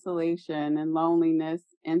of isolation and loneliness,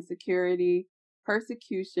 insecurity,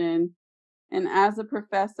 persecution, And as a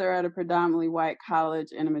professor at a predominantly white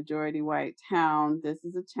college in a majority white town, this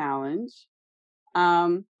is a challenge.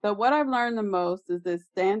 But what I've learned the most is that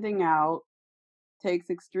standing out takes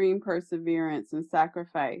extreme perseverance and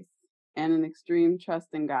sacrifice and an extreme trust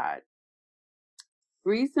in God.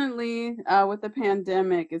 Recently, with the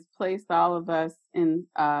pandemic, it's placed all of us in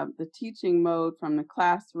the teaching mode from the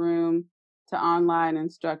classroom to online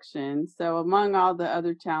instruction. So among all the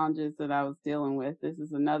other challenges that I was dealing with, this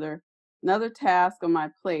is another task on my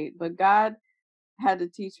plate. But God had to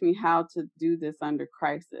teach me how to do this under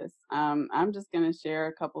crisis. I'm just going to share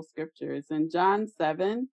a couple scriptures. In John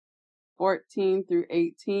 7:14 through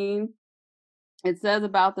 18, it says,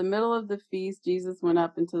 about the middle of the feast, Jesus went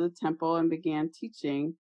up into the temple and began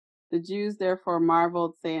teaching. The Jews therefore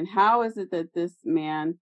marveled, saying, how is it that this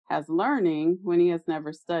man has learning when he has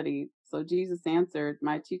never studied? So Jesus answered,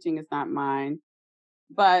 my teaching is not mine,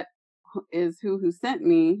 but is who sent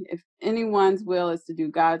me. If anyone's will is to do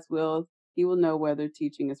God's will, he will know whether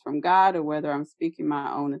teaching is from God or whether I'm speaking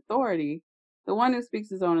my own authority. The one who speaks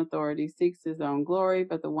his own authority seeks his own glory,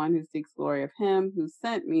 but the one who seeks glory of him who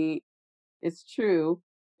sent me is true,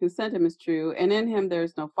 who sent him is true, and in him there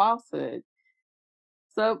is no falsehood.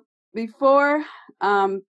 So before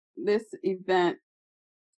this event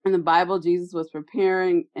in the Bible, Jesus was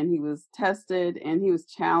preparing and he was tested and he was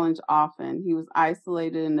challenged often. He was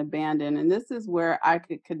isolated and abandoned. And this is where I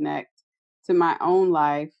could connect to my own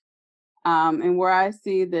life and where I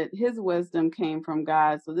see that his wisdom came from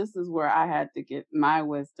God. So this is where I had to get my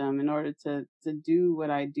wisdom in order to do what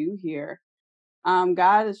I do here.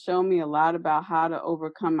 God has shown me a lot about how to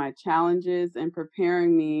overcome my challenges and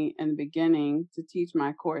preparing me in the beginning to teach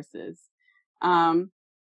my courses.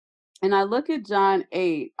 And I look at John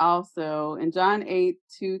 8 also. In John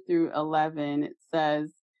 8:2 through 11, it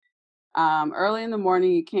says, early in the morning,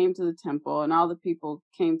 he came to the temple, and all the people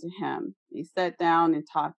came to him. He sat down and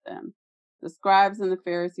taught them. The scribes and the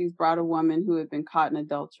Pharisees brought a woman who had been caught in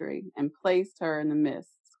adultery and placed her in the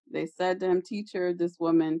midst. They said to him, teacher, this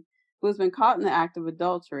woman who has been caught in the act of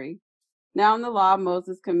adultery. Now in the law,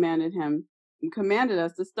 Moses commanded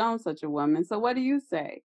us to stone such a woman. So what do you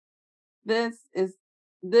say? This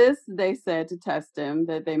they said to test him,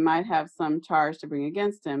 that they might have some charge to bring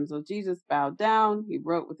against him. So Jesus bowed down, he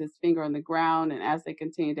wrote with his finger on the ground, and as they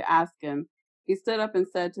continued to ask him, he stood up and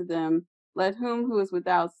said to them, let him who is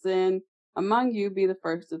without sin among you be the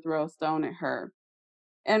first to throw a stone at her.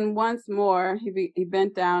 And once more he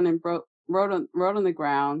bent down and wrote on the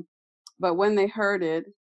ground. But when they heard it,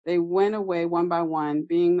 they went away one by one,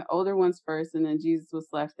 being the older ones first, and then Jesus was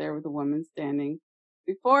left there with the woman standing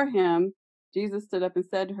before him. Jesus stood up and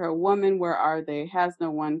said to her, woman, where are they? Has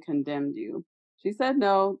no one condemned you? She said,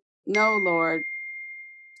 no, Lord.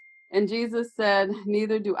 And Jesus said,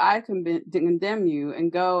 neither do I condemn you,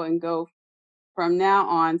 and go from now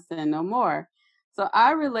on, sin no more. So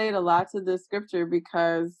I relate a lot to this scripture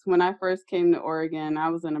because when I first came to Oregon, I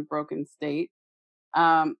was in a broken state.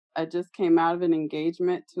 I just came out of an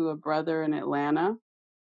engagement to a brother in Atlanta.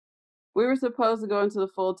 We were supposed to go into the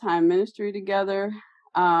full-time ministry together.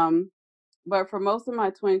 But for most of my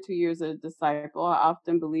 22 years as a disciple, I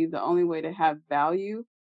often believed the only way to have value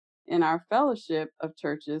in our fellowship of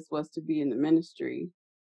churches was to be in the ministry.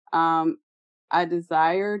 I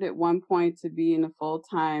desired at one point to be in a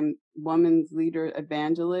full-time women's leader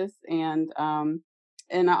evangelist, and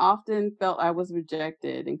I often felt I was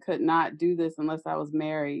rejected and could not do this unless I was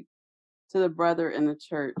married to the brother in the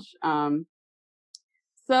church.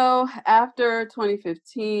 So after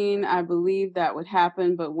 2015, I believed that would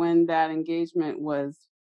happen, but when that engagement was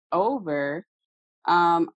over,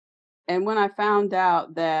 and when I found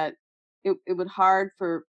out that it's hard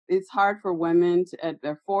for women at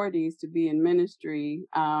their 40s to be in ministry,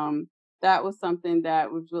 that was something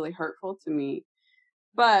that was really hurtful to me.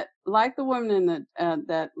 But like the woman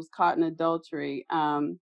that was caught in adultery,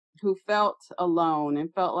 who felt alone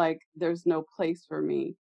and felt like there's no place for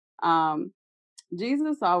me,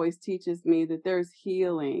 Jesus always teaches me that there's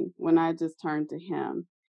healing when I just turn to him.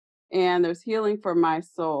 And there's healing for my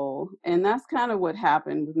soul. And that's kind of what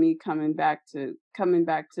happened with me coming back to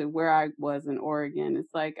where I was in Oregon.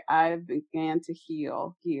 It's like I began to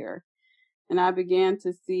heal here. And I began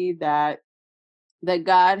to see that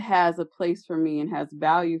God has a place for me and has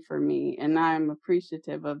value for me. And I'm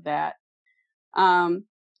appreciative of that.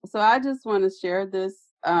 So I just want to share this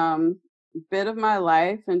bit of my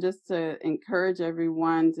life and just to encourage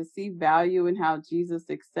everyone to see value in how Jesus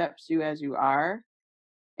accepts you as you are,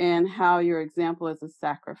 and how your example is a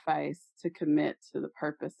sacrifice to commit to the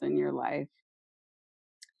purpose in your life.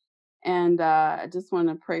 And I just want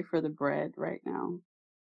to pray for the bread right now.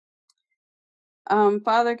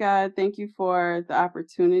 Father God, thank you for the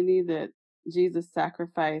opportunity that Jesus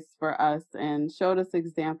sacrificed for us and showed us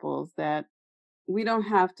examples that we don't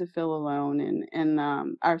have to feel alone in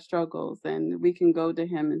our struggles, and we can go to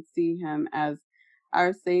him and see him as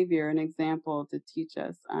our savior, an example to teach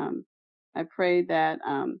us. I pray that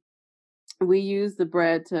we use the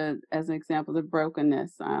bread to as an example of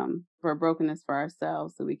brokenness, for brokenness for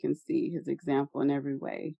ourselves, so we can see his example in every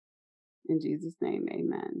way. In Jesus' name,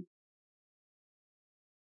 amen.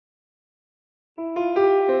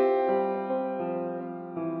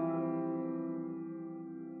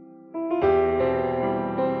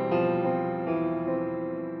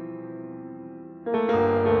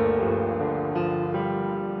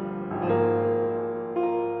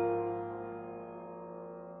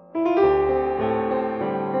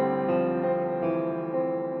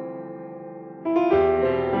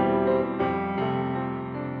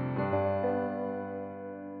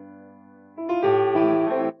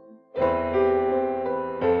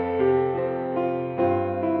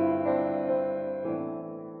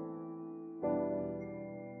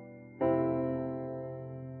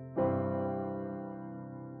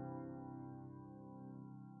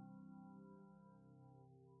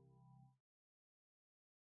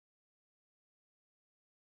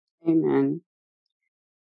 Amen.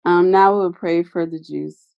 Now we'll pray for the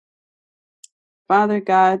juice. Father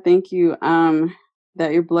God, thank you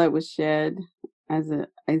that your blood was shed as an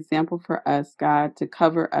example for us, God, to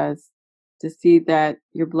cover us, to see that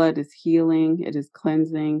your blood is healing, it is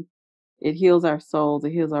cleansing, it heals our souls,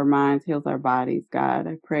 it heals our minds, heals our bodies, God.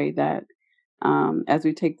 I pray that as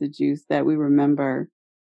we take the juice, that we remember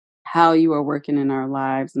how you are working in our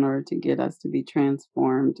lives in order to get us to be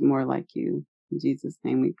transformed more like you. In Jesus'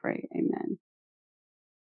 name we pray. Amen.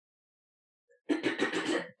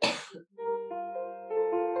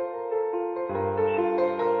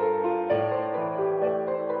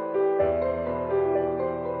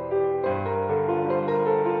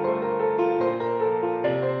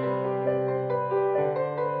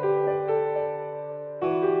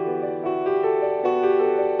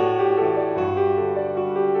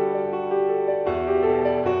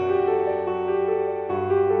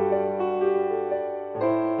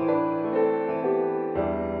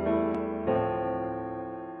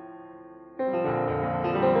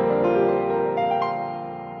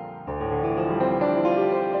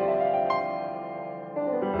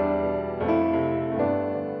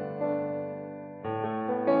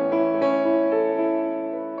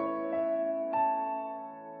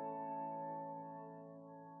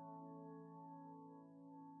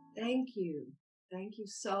 Thank you. Thank you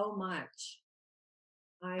so much.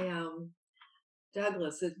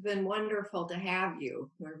 Douglas, it's been wonderful to have you.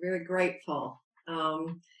 We're very grateful.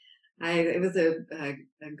 It was a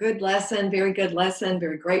good lesson, very good lesson,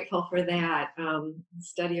 very grateful for that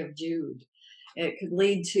study of Jude. It could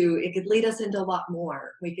lead us into a lot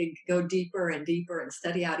more. We could go deeper and deeper and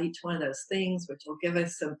study out each one of those things, which will give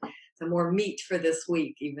us some more meat for this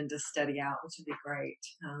week, even to study out, which would be great.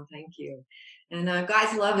 Thank you. And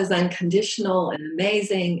God's love is unconditional and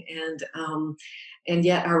amazing, and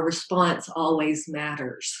yet our response always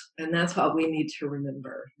matters. And that's what we need to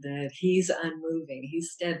remember, that he's unmoving,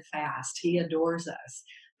 he's steadfast, he adores us,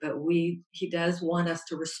 but he does want us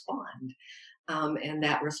to respond. And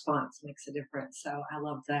that response makes a difference. So I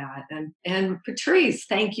love that. And Patrice,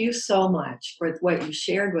 thank you so much for what you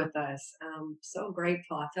shared with us. So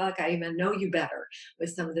grateful. I feel like I even know you better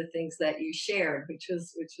with some of the things that you shared, which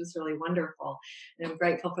was really wonderful. And I'm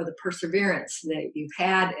grateful for the perseverance that you've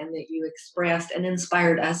had and that you expressed and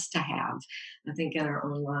inspired us to have, I think, in our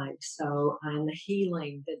own lives. So the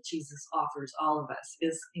healing that Jesus offers all of us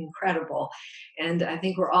is incredible. And I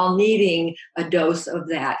think we're all needing a dose of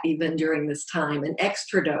that even during this time, an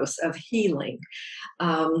extra dose of healing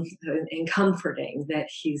and comforting that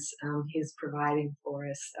he's providing for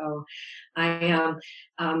us. So I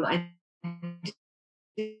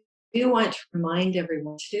do want to remind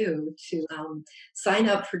everyone too to sign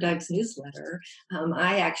up for Doug's newsletter.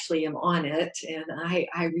 I actually am on it, and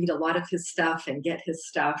I read a lot of his stuff and get his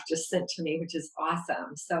stuff just sent to me, which is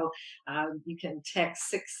awesome. So you can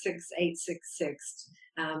text 66866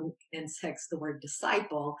 and text the word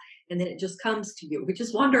disciple, and then it just comes to you, which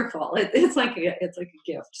is wonderful. It's like a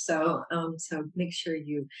gift. So so make sure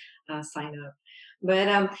you sign up.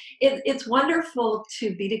 But it's wonderful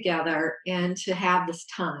to be together and to have this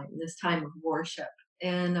time of worship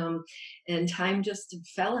and time just to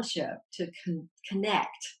fellowship, to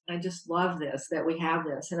connect. I just love this, that we have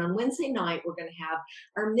this. And on Wednesday night, we're going to have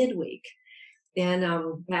our midweek.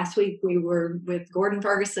 then last week we were with Gordon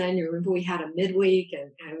Ferguson. You remember we had a midweek,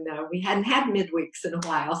 and we hadn't had midweeks in a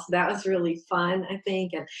while, so that was really fun, I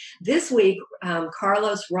think. And this week,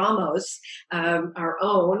 Carlos Ramos, our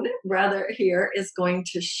own brother here, is going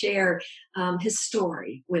to share his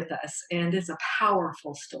story with us, and it's a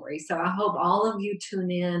powerful story. So I hope all of you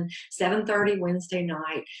tune in 7:30 Wednesday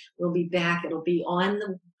night. We'll be back. It'll be on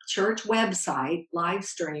the church website live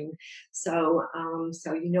stream, so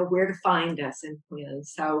so you know where to find us and when.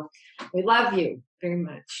 So we love you very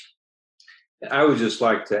much. I would just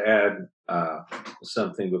like to add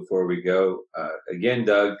something before we go. Again,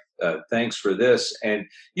 Doug, thanks for this. And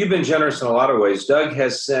you've been generous in a lot of ways. Doug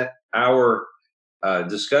has sent our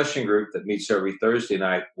discussion group that meets every Thursday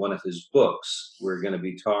night one of his books. We've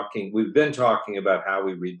been talking about how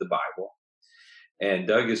we read the Bible. And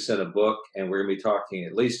Doug has sent a book, and we're going to be talking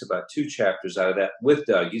at least about 2 chapters out of that with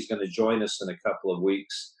Doug. He's going to join us in a couple of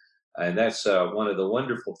weeks. And that's one of the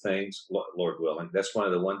wonderful things, Lord willing, that's one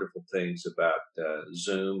of the wonderful things about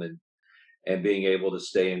Zoom and being able to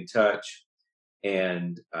stay in touch.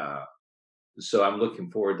 And so I'm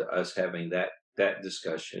looking forward to us having that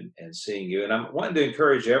discussion and seeing you. And I'm wanting to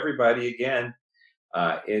encourage everybody again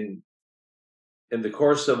in the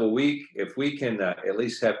course of a week, if we can at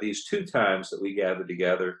least have these 2 times that we gather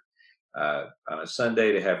together on a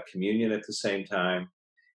Sunday to have communion at the same time,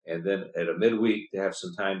 and then at a midweek to have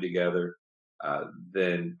some time together,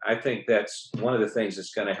 then I think that's one of the things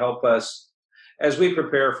that's going to help us as we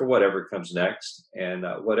prepare for whatever comes next. And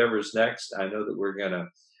whatever's next, I know that we're going to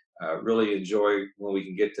really enjoy when we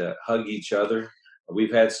can get to hug each other.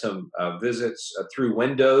 We've had some visits through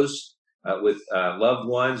windows with loved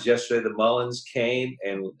ones. Yesterday, the Mullins came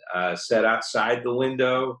and sat outside the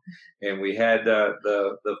window, and we had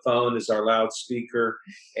the phone as our loudspeaker,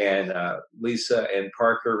 and Lisa and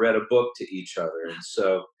Parker read a book to each other. And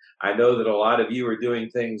so I know that a lot of you are doing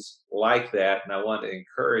things like that, and I want to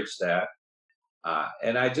encourage that.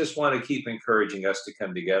 And I just want to keep encouraging us to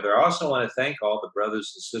come together. I also want to thank all the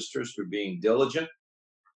brothers and sisters for being diligent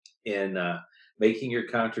in making your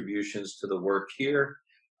contributions to the work here.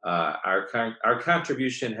 Our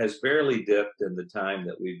contribution has barely dipped in the time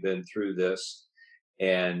that we've been through this.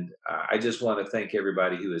 And I just want to thank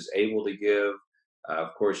everybody who is able to give.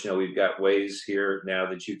 Of course, we've got ways here now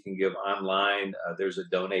that you can give online. There's a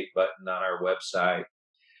donate button on our website.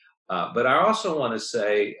 But I also want to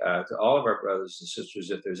say to all of our brothers and sisters,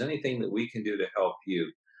 if there's anything that we can do to help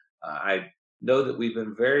you, I know that we've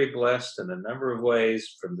been very blessed in a number of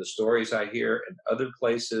ways from the stories I hear in other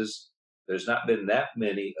places. There's not been that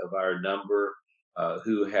many of our number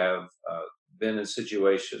who have been in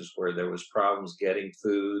situations where there was problems getting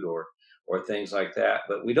food or things like that.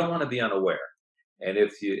 But we don't want to be unaware. And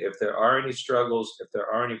if there are any struggles, if there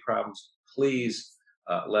are any problems, please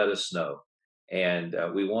let us know. And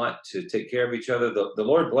we want to take care of each other. The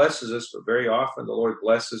Lord blesses us, but very often the Lord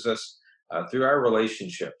blesses us through our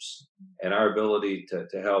relationships and our ability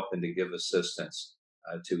to help and to give assistance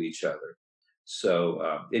to each other.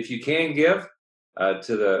 So if you can give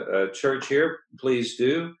to the church here, please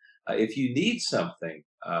do. If you need something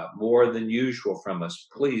more than usual from us,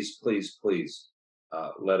 please, please, please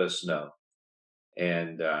let us know.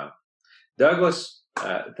 And Douglas,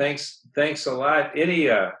 thanks a lot.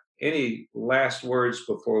 Any last words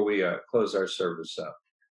before we close our service up?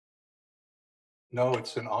 No,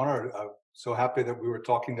 it's an honor. I'm so happy that we were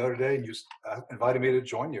talking the other day and you invited me to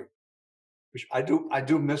join you. Which I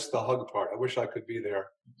do miss the hug part. I wish I could be there.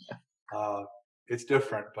 It's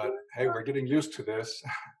different, but hey, we're getting used to this.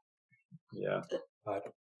 Yeah. But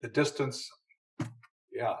the distance,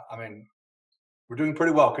 yeah, I mean, we're doing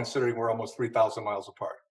pretty well considering we're almost 3,000 miles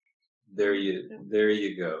apart. There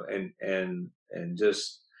you go. And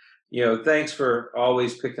just, thanks for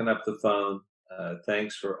always picking up the phone.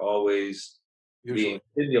 Thanks for always being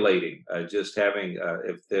stimulating. Just having,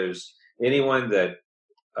 if there's anyone that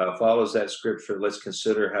follows that scripture, let's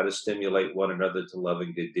consider how to stimulate one another to love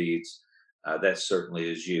and good deeds. That certainly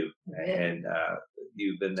is you. And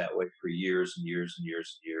you've been that way for years and years and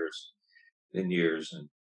years and years and years and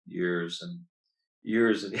years and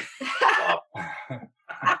years and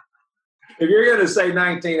if you're going to say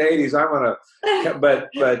 1980s, I'm going to, but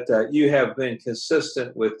you have been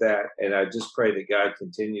consistent with that. And I just pray that God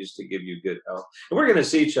continues to give you good health. And we're going to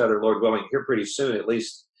see each other, Lord willing, here pretty soon, at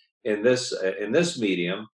least in this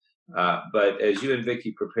medium. But as you and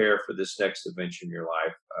Vicki prepare for this next adventure in your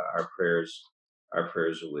life, our prayers are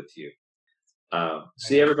with you.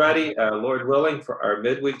 See everybody, Lord willing, for our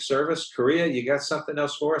midweek service. Korea, you got something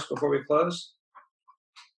else for us before we close?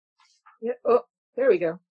 Yeah. Oh, there we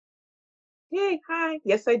go. Yay, hi.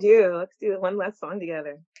 Yes, I do. Let's do one last song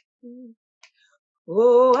together.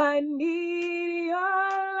 Oh, I need your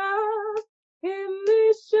love in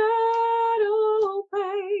this shadow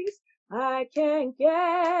place. I can't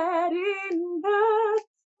get enough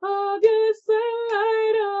of your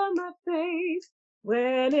sunlight on my face.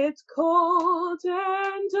 When it's cold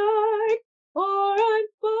and dark, or I'm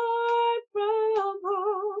far from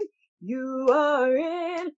home, you are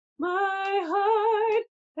in my heart,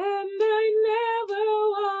 and I never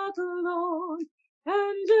walk alone.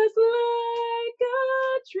 And just like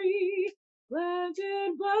a tree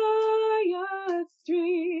planted by a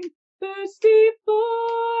stream, thirsty for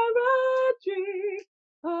a drink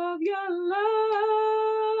of your love,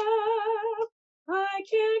 I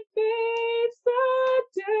can't face the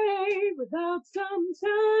day without some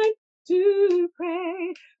time to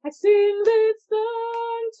pray. I sing this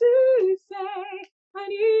song to say I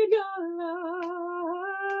need your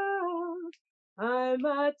love. I'm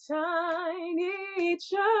a tiny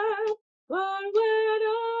child, but when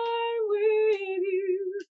I'm with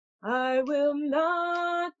you, I will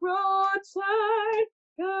not grow tired,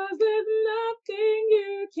 'cause there's nothing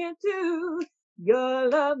you can't do. Your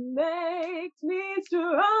love makes me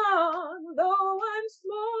strong, though I'm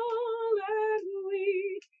small and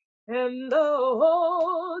weak, and the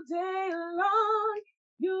whole day long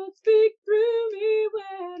you'll speak through me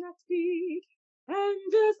when I speak. And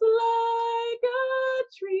just like a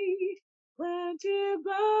tree planted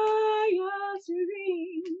by a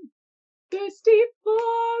stream, thirsty for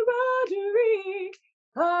a drink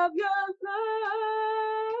of your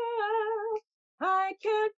love, I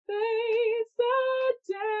can't face a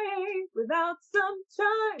day without some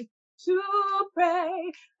time to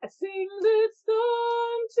pray. I sing this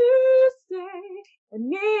song to say I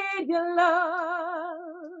need your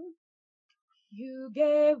love. You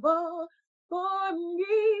gave all for me,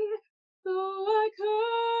 though I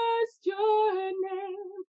cursed your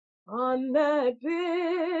name on that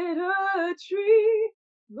bitter tree.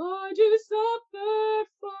 Lord, you suffered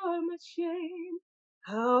for my shame.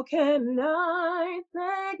 How can I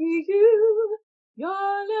thank you? Your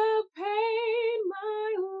love paid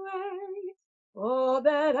my way. All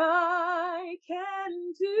that I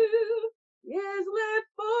can do is live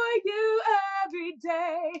for you every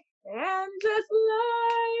day. And just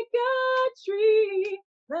like a tree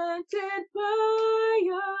planted by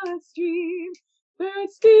a stream,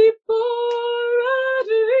 thirsty for a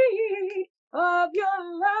drink of your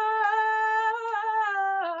love,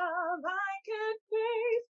 I can't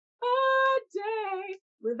face a day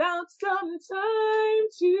without some time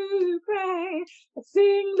to pray. I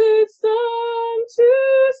sing this song to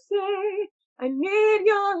say I need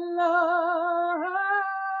your love.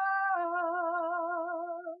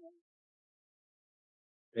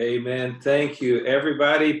 Amen. Thank you.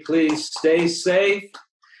 Everybody, please stay safe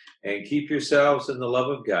and keep yourselves in the love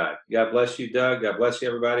of God. God bless you, Doug. God bless you,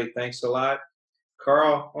 everybody. Thanks a lot.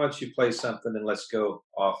 Carl, why don't you play something and let's go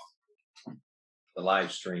off the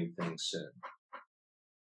live stream thing soon.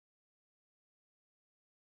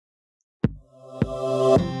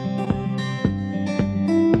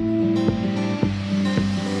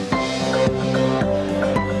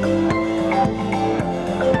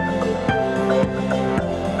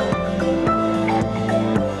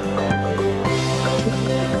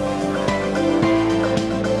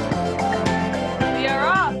 We are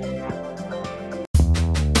off.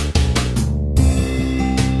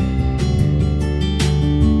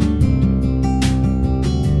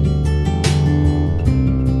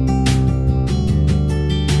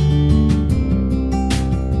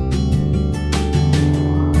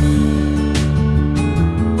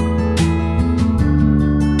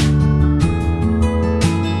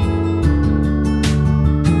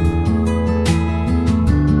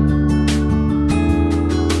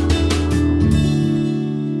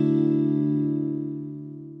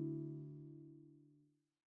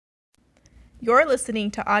 You're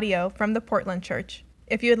listening to audio from the Portland Church.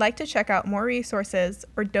 If you would like to check out more resources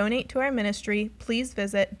or donate to our ministry, please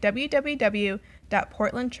visit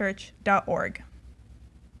www.portlandchurch.org.